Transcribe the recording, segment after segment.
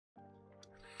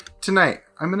Tonight,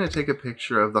 I'm going to take a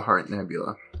picture of the Heart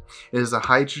Nebula. It is a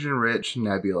hydrogen-rich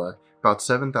nebula about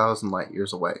 7,000 light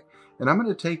years away, and I'm going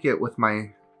to take it with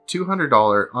my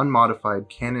 $200 unmodified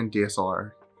Canon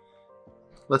DSLR.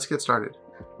 Let's get started.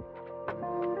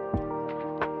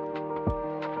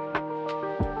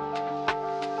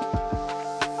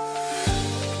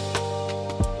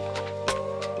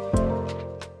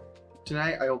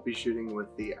 Tonight I will be shooting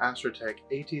with the Astrotech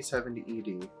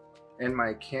AT70ED and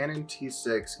my Canon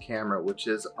T6 camera, which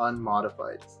is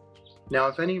unmodified. Now,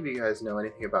 if any of you guys know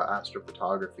anything about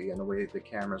astrophotography and the way the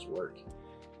cameras work,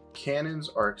 Canons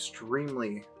are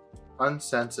extremely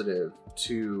unsensitive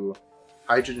to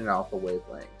hydrogen alpha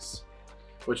wavelengths,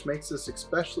 which makes this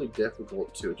especially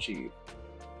difficult to achieve.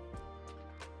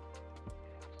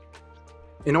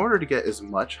 In order to get as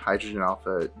much hydrogen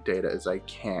alpha data as I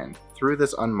can through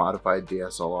this unmodified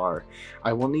DSLR,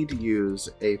 I will need to use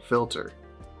a filter.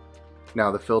 Now,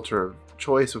 the filter of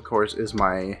choice, of course, is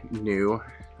my new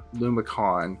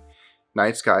Lumicon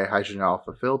Night Sky Hydrogen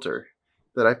Alpha filter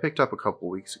that I picked up a couple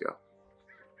weeks ago.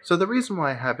 So the reason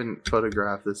why I haven't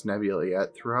photographed this nebula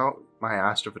yet throughout my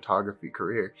astrophotography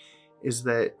career is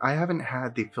that I haven't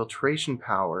had the filtration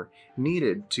power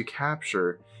needed to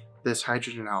capture this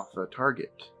hydrogen alpha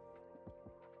target.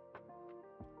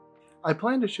 I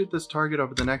plan to shoot this target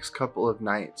over the next couple of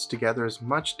nights to gather as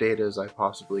much data as I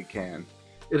possibly can.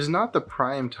 It is not the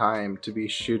prime time to be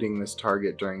shooting this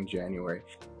target during January,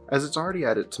 as it's already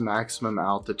at its maximum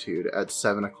altitude at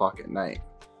 7 o'clock at night.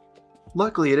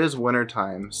 Luckily, it is winter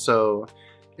time, so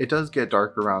it does get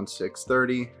dark around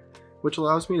 6:30, which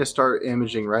allows me to start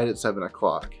imaging right at 7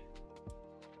 o'clock.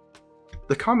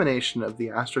 The combination of the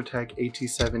Astrotech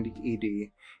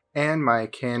AT70ED and my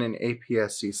Canon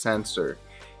APS-C sensor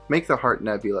make the Heart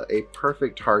Nebula a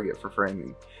perfect target for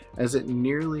framing, as it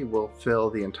nearly will fill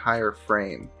the entire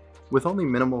frame, with only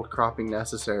minimal cropping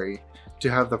necessary to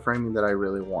have the framing that I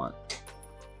really want.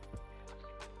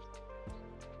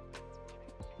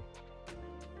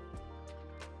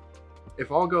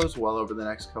 If all goes well over the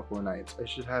next couple of nights, I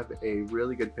should have a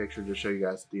really good picture to show you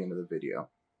guys at the end of the video.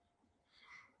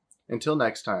 Until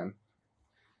next time,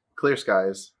 clear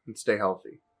skies and stay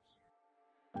healthy.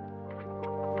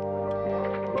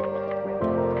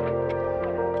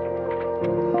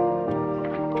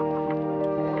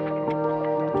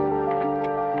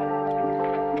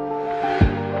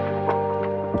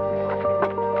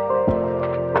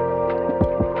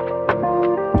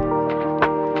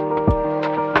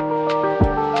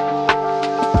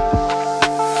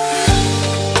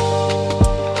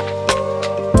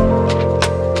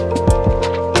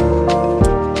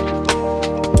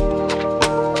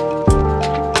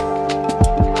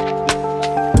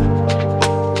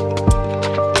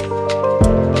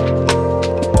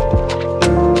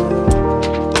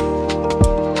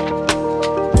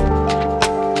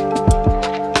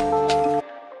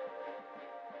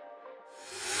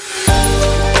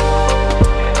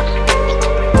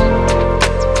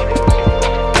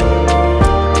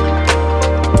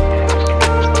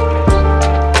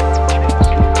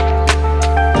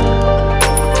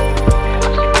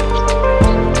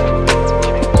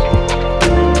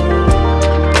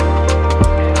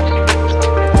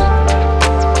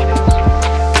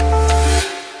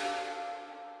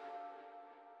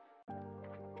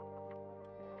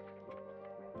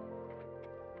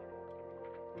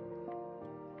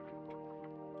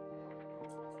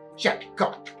 Shut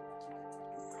up!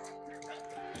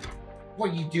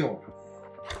 What are you doing?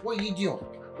 What are you doing?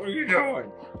 What are you doing?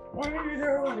 What are you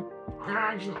doing?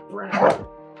 Ah, you brat!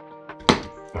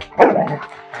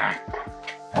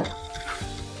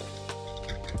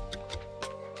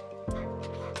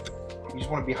 You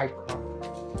just want to be hyper,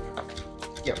 huh?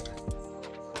 Yep.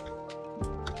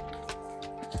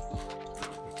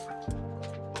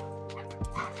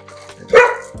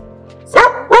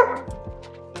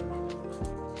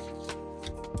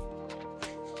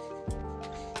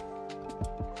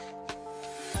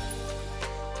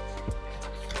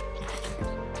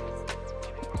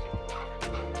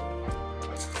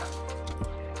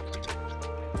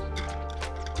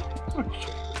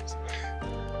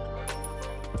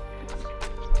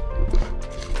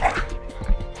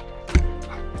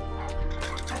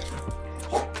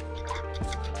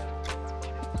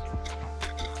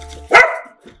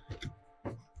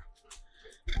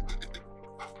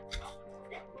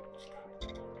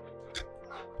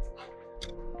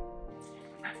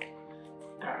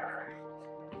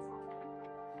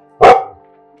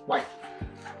 What?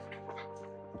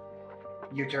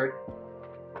 You turd.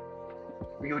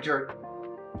 You turd.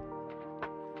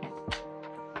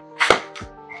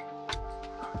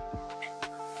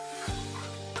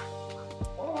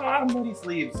 Ah! Ah, muddy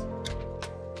sleeves.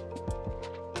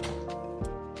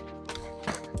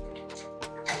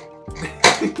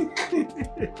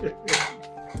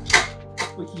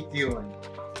 What you doing?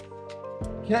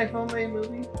 Can I film my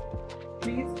movie?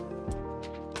 Please?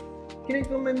 Can I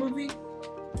film my movie?